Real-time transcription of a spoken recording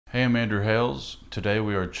Hey, I'm Andrew Hales. Today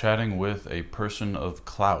we are chatting with a person of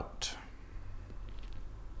clout.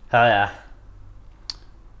 Hell yeah.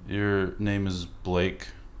 Your name is Blake.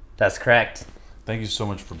 That's correct. Thank you so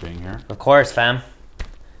much for being here. Of course, fam.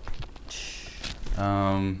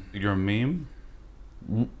 You're a meme?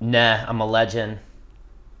 Nah, I'm a legend.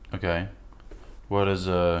 Okay. What is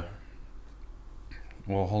Well,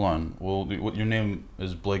 hold on. What your name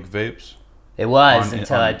is Blake Vapes? It was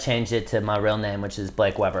until I changed it to my real name, which is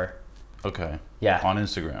Blake Weber. Okay. Yeah. On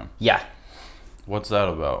Instagram. Yeah. What's that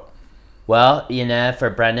about? Well, for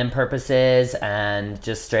Brendan purposes and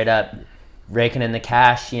just straight up raking in the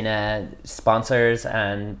cash, sponsors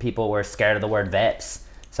and people were scared of the word vapes.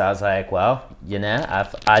 So I was like, well,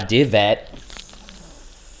 I do vape.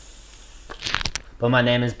 But my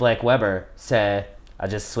name is Blake Weber, so I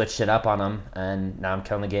just switched it up on them, and now I'm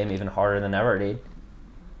killing the game even harder than ever, dude.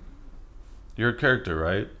 You're a character,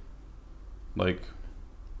 right? Like,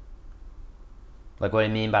 what do you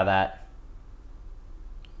mean by that?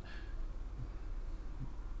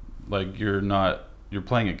 Like you're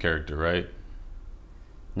playing a character, right?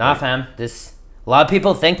 Nah, fam. A lot of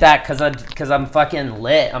people think that because I'm fucking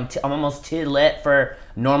lit. I'm almost too lit for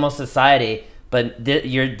normal society. But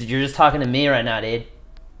you're just talking to me right now, dude.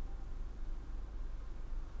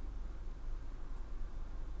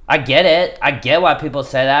 I get it. I get why people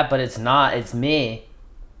say that, but it's not. It's me.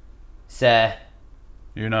 So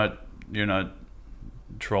You're not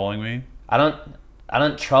trolling me? I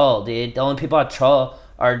don't troll, dude. The only people I troll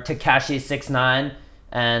are Tekashi 6ix9ine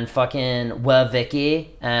and fucking Will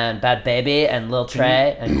Vicky and Bad Baby and Lil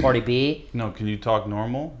Trey and Cardi B. No, can you talk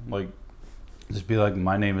normal? Like, just be like,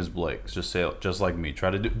 my name is Blake. Just say it, just like me. Try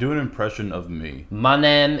to do an impression of me. My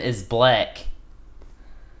name is Blake.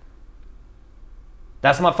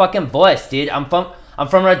 That's my fucking voice, dude. I'm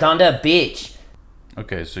from Redondo Beach.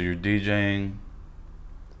 Okay, so you're DJing.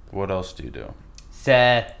 What else do you do?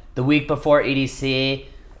 So the week before EDC,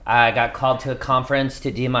 I got called to a conference to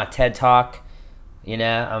do my TED Talk.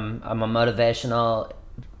 I'm a motivational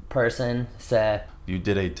person. So You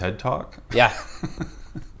did a TED Talk? yeah.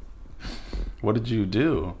 What did you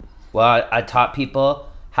do? Well, I taught people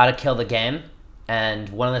how to kill the game, and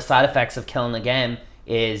one of the side effects of killing the game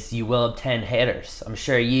is you will obtain haters. I'm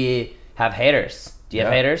sure you have haters. Do you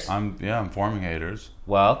have haters? I'm forming haters.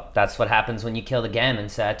 Well, that's what happens when you kill the game.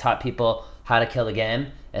 And so I taught people how to kill the game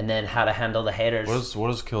and then how to handle the haters. What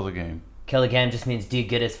does kill the game? Kill the game just means do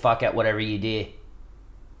good as fuck at whatever you do.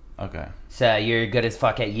 Okay. So you're good as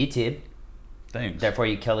fuck at YouTube. Thanks. Therefore,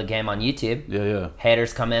 you kill the game on YouTube. Yeah.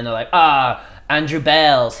 Haters come in, they're like, Andrew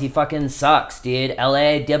Bales, he fucking sucks, dude.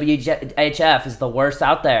 LAHWF is the worst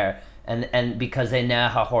out there. And because they know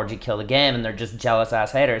how hard you kill the game, and they're just jealous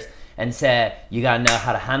ass haters. And so you gotta know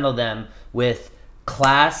how to handle them with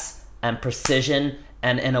class and precision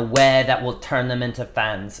and in a way that will turn them into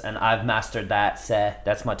fans. And I've mastered that, so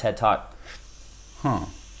that's my TED Talk. Huh.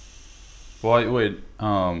 Well, wait.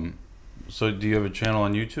 So do you have a channel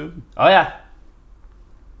on YouTube? Oh yeah.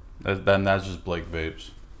 Then that's just Blake Vapes.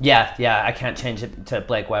 Yeah, I can't change it to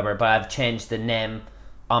Blake Weber, but I've changed the name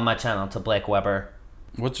on my channel to Blake Weber.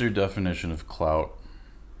 What's your definition of clout?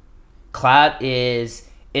 Clout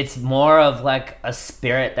it's more of like a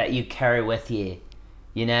spirit that you carry with you.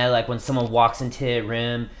 Like when someone walks into a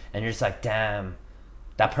room and you're just like, damn,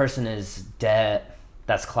 that person is dead.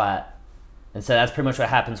 That's clout. And so that's pretty much what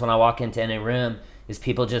happens when I walk into any room is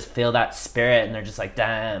people just feel that spirit and they're just like,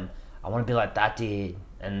 damn, I want to be like that dude.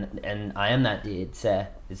 And I am that dude. So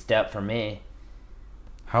it's dope for me.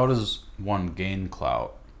 How does one gain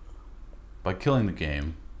clout? By killing the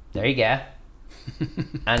game. There you go.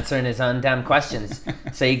 Answering his own damn questions.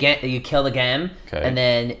 So you kill the game, okay. And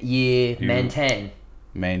then you maintain.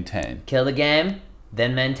 Maintain. Kill the game,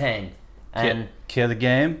 then maintain. And kill the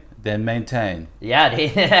game, then maintain. Yeah,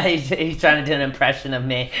 he's trying to do an impression of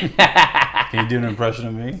me. Can you do an impression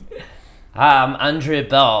of me? Andrew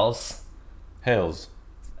Bells. Hales.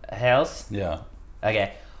 Hales? Yeah.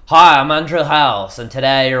 Okay. Hi, I'm Andrew Hales, and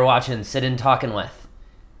today you're watching Sitting Talking With.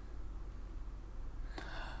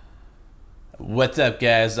 What's up,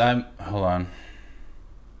 guys? Hold on.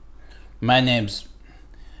 My name's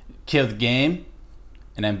Kill the Game,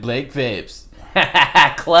 and I'm Blake Vapes.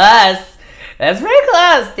 Close. That's pretty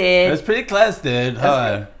close, dude. That's pretty close, dude.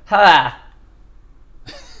 Huh.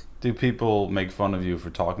 Do people make fun of you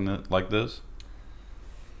for talking like this?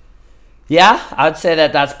 Yeah, I'd say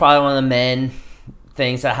that's probably one of the main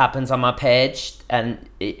things that happens on my page, and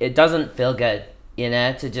it doesn't feel good.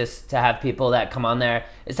 To have people that come on there.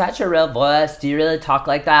 Is that your real voice? Do you really talk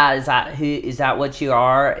like that? Is that what you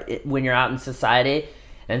are when you're out in society?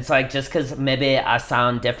 And it's like, just because maybe I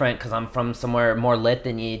sound different because I'm from somewhere more lit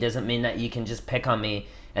than you doesn't mean that you can just pick on me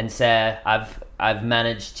and say I've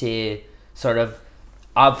managed to sort of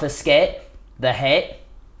obfuscate the hate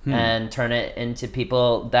and turn it into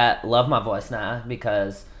people that love my voice now,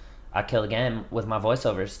 because I kill the game with my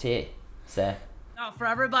voiceovers too. So for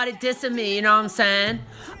everybody dissing me, you know what I'm saying?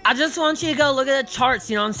 I just want you to go look at the charts,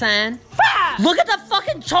 you know what I'm saying? Look at the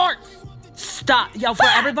fucking charts! Stop. Yo, for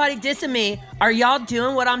everybody dissing me, are y'all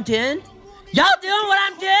doing what I'm doing? Y'all doing what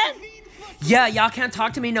I'm doing? Yeah, y'all can't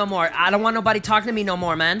talk to me no more. I don't want nobody talking to me no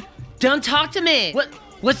more, man. Don't talk to me.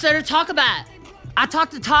 What's there to talk about? I talk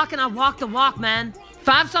the talk and I walk the walk, man.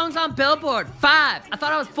 5 songs on Billboard. 5. I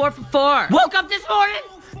thought I was 4 for 4. Woke up this morning.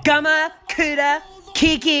 Gamma, Kuda,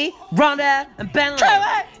 Kiki, Rhonda, and Bentley.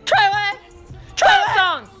 Treyway. 5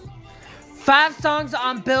 songs. 5 songs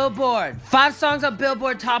on Billboard. 5 songs on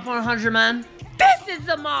Billboard Top 100, man. This is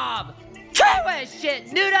the mob. Treyway shit.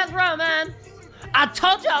 New Death Row, man. I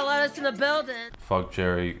told y'all let us in the building. Fuck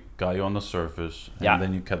Jerry, got you on the surface, and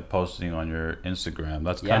then you kept posting on your Instagram.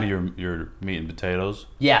 That's kind of your meat and potatoes.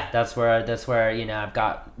 Yeah, that's where you know, I've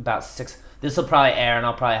got about 6. This will probably air, and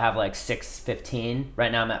I'll probably have like 615.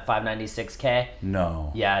 Right now I'm at 596K.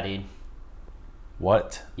 No. Yeah, dude.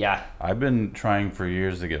 What? Yeah. I've been trying for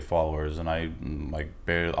years to get followers, and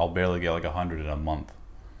I'll barely get like 100 in a month.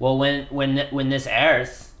 Well, when this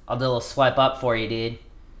airs, I'll do a little swipe up for you, dude.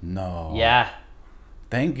 No. Yeah.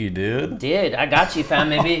 Thank you, dude. Dude, I got you, fam.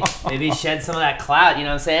 Maybe shed some of that clout, you know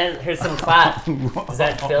what I'm saying? Here's some clout. Does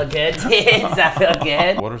that feel good? Does that feel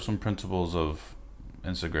good? What are some principles of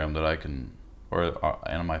Instagram that I can,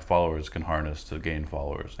 and my followers can harness to gain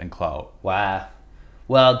followers and clout? Wow.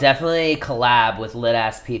 Well, definitely collab with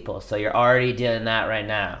lit-ass people. So you're already doing that right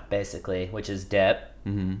now, basically, which is dip.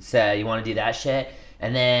 So you want to do that shit.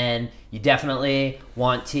 And then you definitely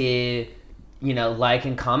want to, you know, like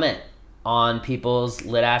and comment on people's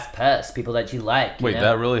lit-ass posts, people that you like. Wait,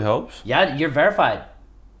 that really helps? Yeah, you're verified.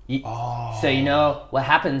 So you know what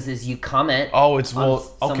happens is you comment. Oh, it's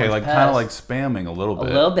okay, like kind of like spamming a little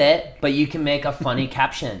bit. A little bit, but you can make a funny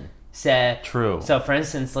caption. True. So for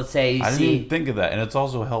instance, let's say I didn't even think of that, and it's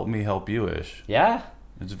also helped me help you-ish. Yeah.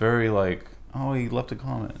 It's very like, oh, he left a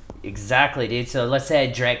comment. Exactly, dude. So let's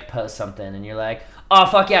say Drake posts something, and you're like, oh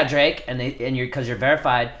fuck yeah, Drake, and you're, because you're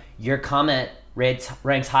verified, your comment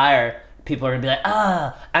ranks higher. People are gonna be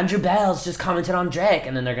like, Andrew Bales just commented on Drake,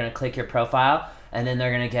 and then they're gonna click your profile, and then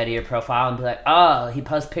they're gonna get to your profile and be like, oh, he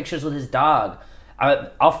posts pictures with his dog.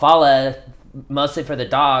 I'll follow mostly for the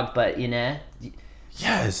dog, but you know.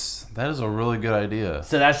 Yes, that is a really good idea.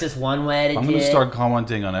 So that's just one way to do it. I'm gonna start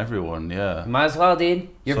commenting on everyone. Yeah. Might as well, dude.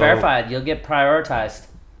 You're verified. You'll get prioritized.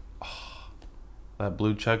 That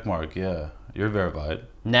blue check mark. Yeah, you're verified.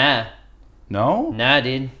 Nah. No? Nah,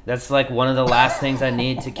 dude. That's like one of the last things I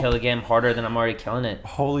need to kill the game harder than I'm already killing it.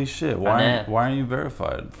 Holy shit. Why aren't you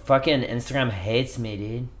verified? Fucking Instagram hates me,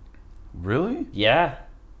 dude. Really? Yeah.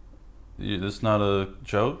 That's not a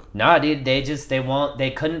joke? Nah, dude. They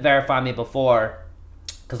couldn't verify me before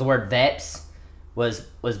because the word vapes was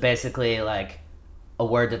basically like a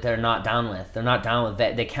word that they're not down with. They're not down with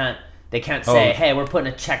vape. They can't say, hey, we're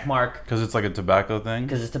putting a check mark. Because it's like a tobacco thing?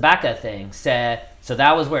 Because it's a tobacco thing. So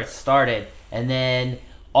that was where it started. And then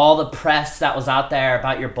all the press that was out there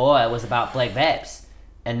about your boy was about Blake Vapes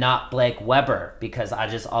and not Blake Weber, because I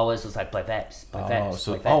just always was like, Blake Vapes, Blake Vapes,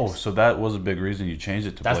 Blake Vapes. So that was a big reason you changed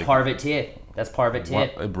it to That's Blake. part of it too. That's part of it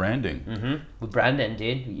too. Branding. With branding,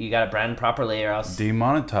 dude. You got to brand properly or else...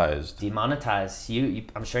 Demonetized. You,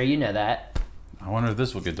 I'm sure you know that. I wonder if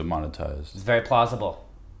this will get demonetized. It's very plausible.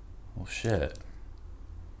 Well, shit.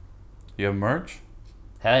 You have merch?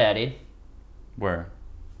 Hell yeah, dude. Where?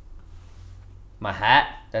 My hat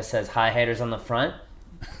that says "Hi Haters" on the front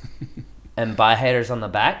and "Bye Haters" on the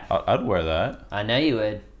back. I'd wear that. I know you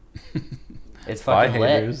would. It's fucking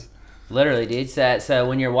lit. Literally, dude. So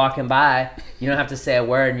when you're walking by, you don't have to say a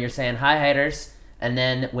word, and you're saying "Hi Haters," and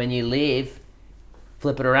then when you leave,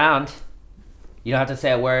 flip it around. You don't have to say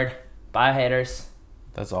a word. "Bye Haters."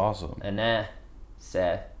 That's awesome. And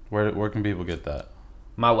so where can people get that?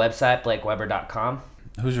 My website, BlakeWeber.com.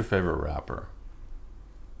 Who's your favorite rapper?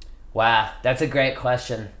 Wow, that's a great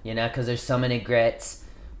question, you know, because there's so many greats.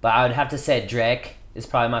 But I would have to say Drake is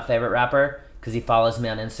probably my favorite rapper because he follows me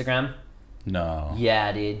on Instagram. No.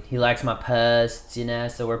 Yeah, dude. He likes my posts, you know,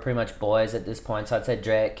 so we're pretty much boys at this point. So I'd say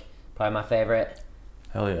Drake, probably my favorite.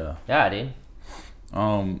 Hell yeah. Yeah,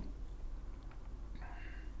 dude.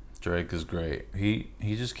 Drake is great. He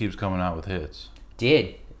just keeps coming out with hits.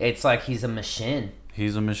 Dude, it's like he's a machine.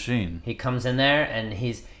 He's a machine. He comes in there and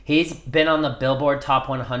he's been on the Billboard Top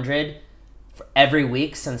 100 for every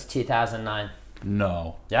week since 2009.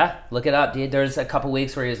 No. Yeah, look it up, dude. There's a couple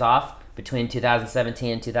weeks where he was off between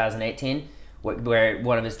 2017 and 2018, where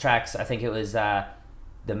one of his tracks, I think it was the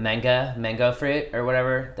mango fruit or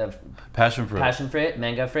whatever, the Passion fruit.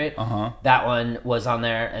 mango fruit. Uh-huh. That one was on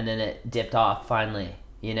there, and then it dipped off finally,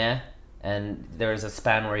 you know? And there was a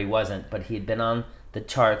span where he wasn't, but he'd been on the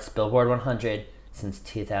charts, Billboard 100, since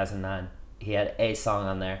 2009. He had a song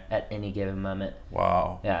on there at any given moment.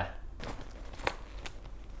 Wow. Yeah.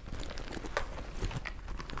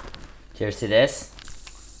 Cheers to this.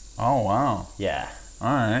 Oh, wow. Yeah.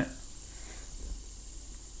 All right.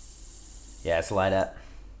 Yeah, it's light up.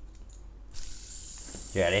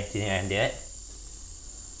 You ready? Do you think I can do it?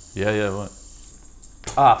 Yeah, what?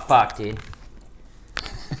 Oh fuck, dude.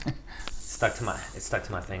 It stuck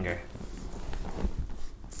to my finger.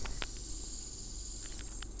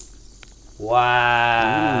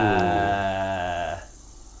 Wow. Ooh.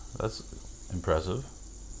 That's impressive.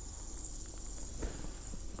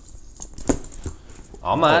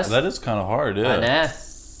 Almost. Oh, that is kind of hard, yeah. I know.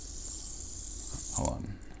 Hold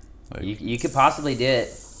on. Like, You could possibly do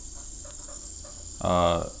it.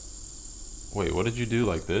 wait, what did you do,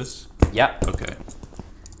 like this? Yep. Okay.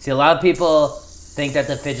 See, a lot of people think that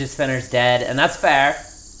the fidget spinner's dead, and that's fair,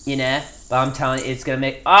 you know. But I'm telling you, it's gonna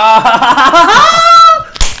make.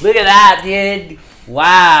 Oh! Look at that, dude!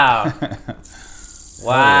 Wow.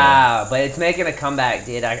 Wow. But it's making a comeback,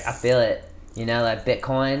 dude. I feel it. You know, like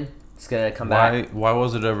Bitcoin, it's gonna come back. Why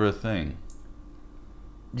was it ever a thing?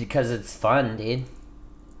 Because it's fun, dude.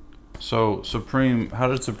 So how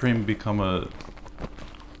did Supreme become a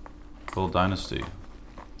little dynasty?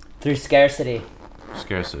 Through scarcity.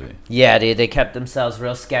 Scarcity. Yeah, dude. They kept themselves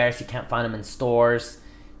real scarce. You can't find them in stores.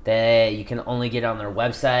 You can only get it on their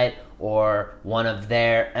website or one of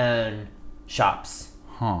their own shops.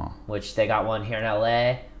 Huh. Which they got one here in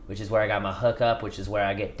LA, which is where I got my hookup, which is where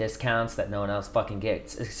I get discounts that no one else fucking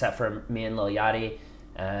gets except for me and Lil Yachty.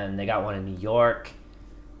 And they got one in New York,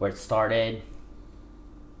 where it started.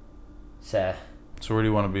 So where do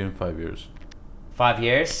you want to be in 5 years? 5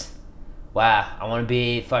 years? Wow, I want to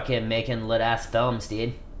be fucking making lit-ass films,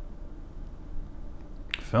 dude.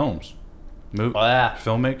 Films? Oh, yeah.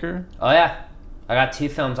 Filmmaker? Oh, yeah. I got 2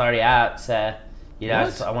 films already out, so, you know,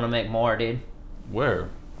 What? I want to make more, dude. Where?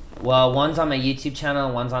 Well, one's on my YouTube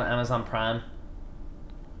channel, one's on Amazon Prime.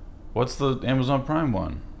 What's the Amazon Prime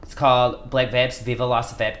one? It's called Blake Vapes Viva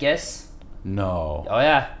Las Vapes. No. Oh,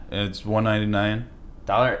 yeah. It's $1.99?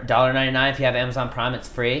 $1.99 if you have Amazon Prime. It's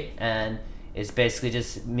free, and it's basically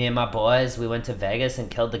just me and my boys. We went to Vegas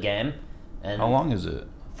and killed the game. And How long is it?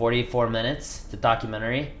 44 minutes. It's a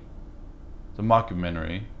documentary. It's a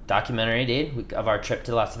mockumentary. Documentary, dude, of our trip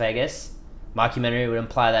to Las Vegas. Mockumentary would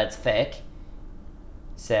imply that it's fake.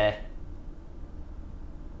 So,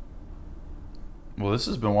 Well, this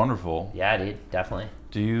has been wonderful. yeah, dude, definitely.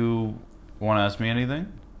 Do you want to ask me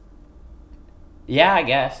anything? Yeah, I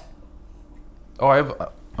guess. Oh,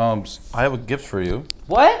 I have a gift for you.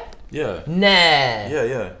 What? Yeah. Nah.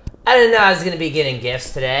 Yeah. I didn't know I was gonna be getting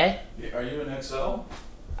gifts today. Are you an XL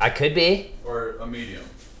I could be. or a medium?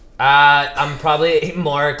 I'm probably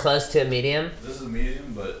more close to a medium. This is a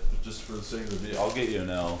medium, but just for the sake of the video, I'll get you an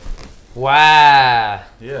L. Wow.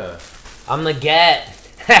 Yeah. I'm the get.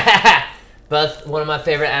 Both one of my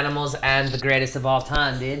favorite animals and the greatest of all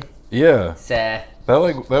time, dude. Yeah. So,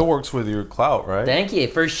 That works with your clout, right? thank you.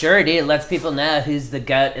 For sure, dude. It lets people know who's the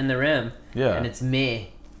gut in the room. Yeah. And it's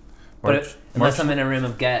me. Merch, Unless I'm in a room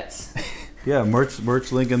of guts. yeah, merch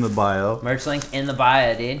link in the bio. Merch link in the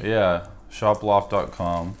bio, dude. Yeah,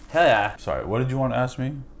 shoploft.com. Hell yeah. Sorry, what did you want to ask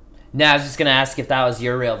me? No, I was just gonna ask if that was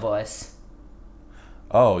your real voice.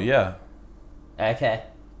 Oh, yeah. Okay.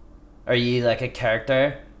 Are you like a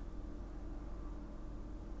character?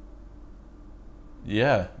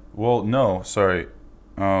 Yeah. Well, no, sorry.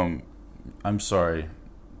 I'm sorry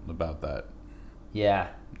about that. Yeah.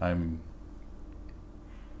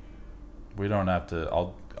 We don't have to.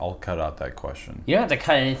 I'll cut out that question. You don't have to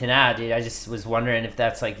cut anything out, dude. I just was wondering if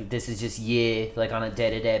that's like, this is just you, like on a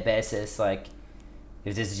day-to-day basis, like,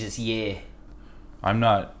 if this is just you. I'm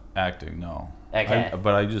not acting, no. Okay.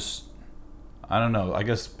 But I don't know. I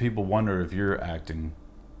guess people wonder if you're acting.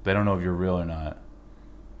 They don't know if you're real or not.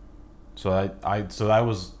 So I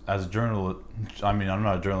was, as a journalist, I mean, I'm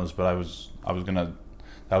not a journalist, but that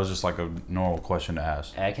was just like a normal question to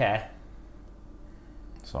ask. Okay.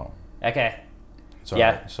 So. Okay. Sorry.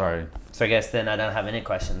 Yeah. Sorry. So I guess then I don't have any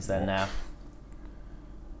questions then now.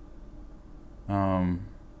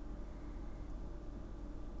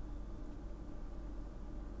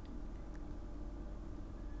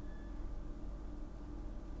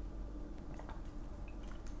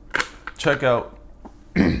 Check out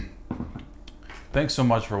Thanks so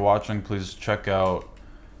much for watching. Please check out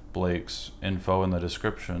Blake's info in the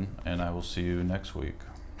description, and I will see you next week.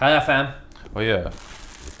 Hi, fam. Oh yeah,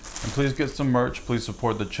 and please get some merch. Please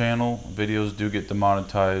support the channel. Videos do get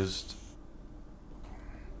demonetized.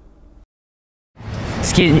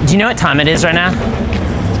 Excuse me, do you know what time it is right now?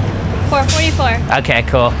 4:44. Okay,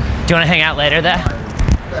 cool. Do you want to hang out later though?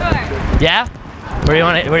 Sure. Yeah? Where do you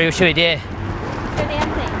want to, where should we do? We're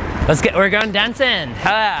dancing. Let's get, we're going dancing.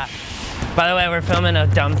 Hello. By the way, we're filming a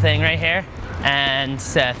dumb thing right here. And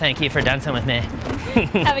thank you for dancing with me.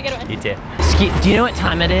 Have a good one. You too. Do you know what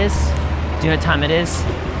time it is? Do you know what time it is?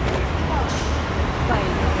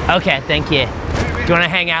 Fine. Okay, thank you. Do you want to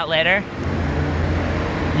hang out later?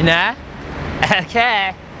 You know?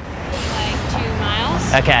 Okay. Like 2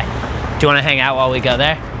 miles? Okay. Do you want to hang out while we go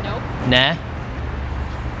there? Nope. Nah?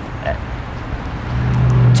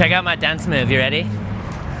 Check out my dance move. You ready?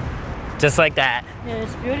 Just like that. Yeah,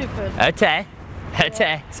 it's beautiful. Okay.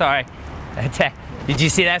 Okay. Sorry. Okay. Did you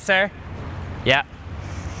see that, sir? Yep.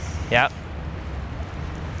 Yep.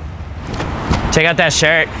 Check out that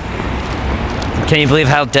shirt. Can you believe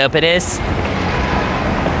how dope it is?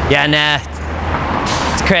 Yeah, nah.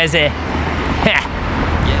 It's crazy.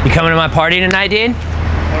 You coming to my party tonight, dude? I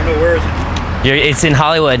don't know, where is it? It's in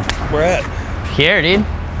Hollywood. Where at? Here, dude.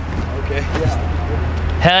 Okay. Yeah.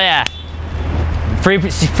 Hell yeah.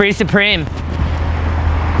 Free Supreme.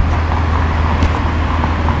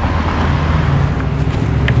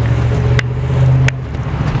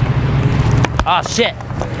 Oh shit.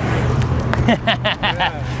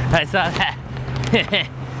 I saw that.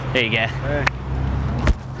 There you go. Hey.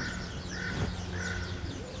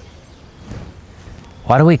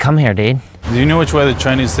 Why do we come here, dude? Do you know which way the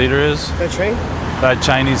Chinese theater is? The train? That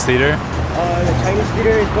Chinese theater? The Chinese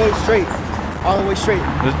theater is going straight. All the way straight.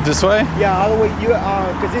 This way? Yeah, all the way. You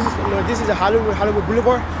because this is a Hollywood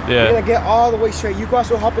Boulevard. Yeah. You're gonna get all the way straight. You can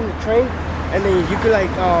also hop in the train, and then you could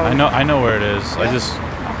like. I know where it is. Yeah? I just.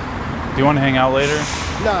 Do you want to hang out later?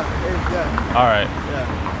 Nah. Yeah. All right. Yeah.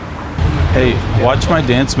 Hey, watch my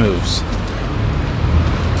dance moves.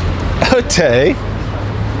 Okay.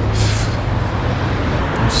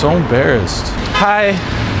 I'm so embarrassed. Hi.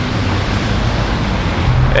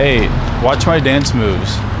 Hey, watch my dance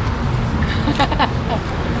moves.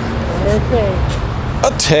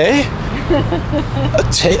 Okay.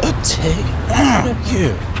 Okay.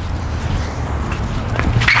 You.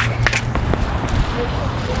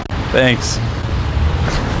 Thanks.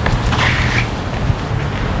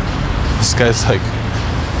 This guy's like,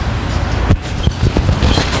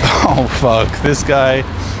 oh fuck, this guy.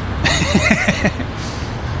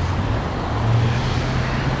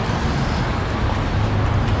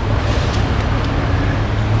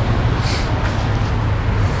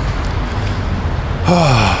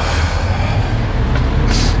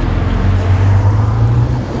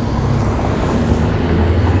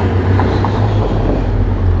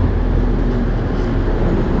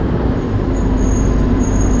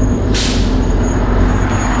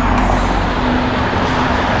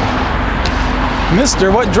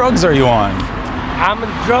 Mister, what drugs are you on? I'm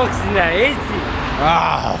on drugs in the AC.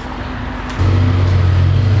 Ah.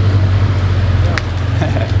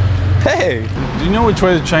 Hey, do you know which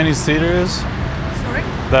way the Chinese theater is? Sorry?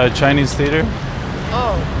 The Chinese theater?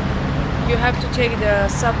 Oh, you have to take the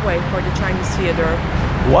subway for the Chinese theater.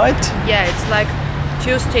 What? Yeah, it's like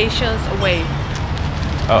 2 stations away.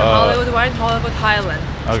 Hollywood One, Hollywood Highland.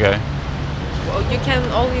 Okay. Well, you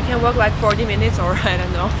can walk like 40 minutes or I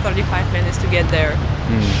don't know, 35 minutes to get there.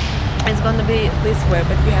 It's gonna be this way,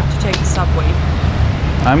 but you have to take the subway.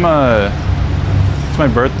 It's my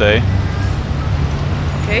birthday.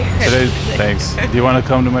 Okay. Today, thanks. Do you want to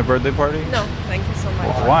come to my birthday party? No, thank you so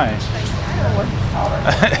much. Why?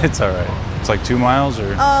 It's all right. It's like 2 miles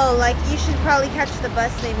or? Oh, like you should probably catch the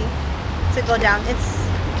bus maybe to go down. It's,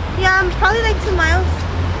 yeah, probably like 2 miles.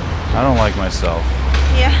 I don't like myself.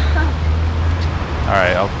 Yeah. All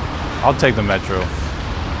right, I'll take the metro. Never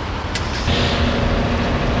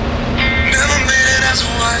made it as a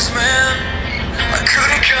wise man. I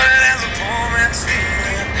couldn't cut it as a poor man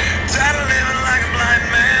stealing. Tired of living like a blind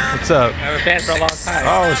man. What's up? I've been a fan for a long time.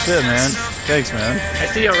 Oh shit, man. Thanks, man. I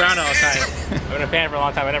see you around all the time. I've been a fan for a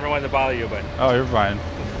long time. I never wanted to bother you, but Oh, you're fine.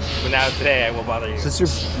 now today I will bother you. Is this your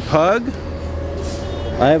pug?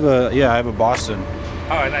 I have a Boston.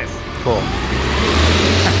 Oh, nice. Cool.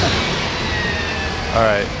 All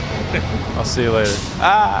right. I'll see you later.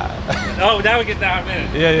 Ah. Oh, now we get that in a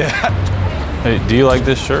minute. Yeah. Hey, do you like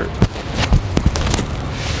this shirt?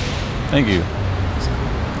 Thank you.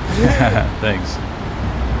 Thanks.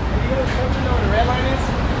 You know the red line is?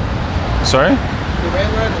 Sorry? The red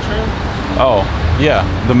line, the train? Oh, yeah.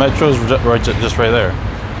 The metro's just right there.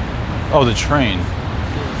 Oh, the train.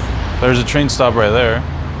 There's a train stop right there.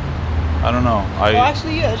 I don't know. Oh,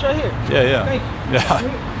 actually, yeah, it's right here. Yeah. Thank you.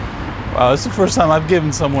 Yeah. Wow, this is the first time I've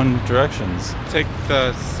given someone directions. Take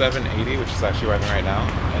the 780, which is actually arriving right now,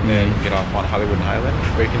 and then you can get off on Hollywood and Highland,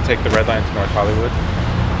 or you can take the red line to North Hollywood.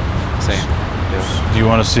 Same. Yeah. Do you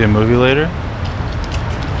want to see a movie later?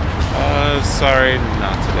 Sorry,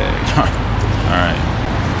 not today. All right.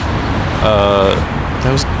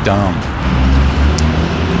 That was dumb.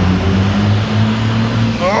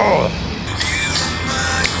 Oh.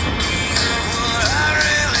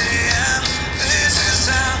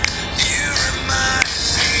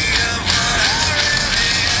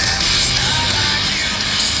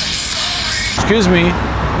 Excuse me,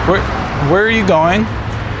 where are you going?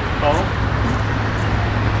 Home.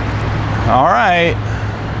 All right.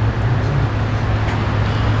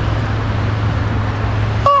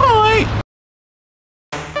 All right.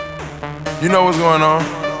 You know what's going on?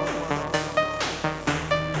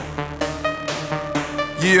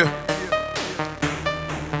 Yeah.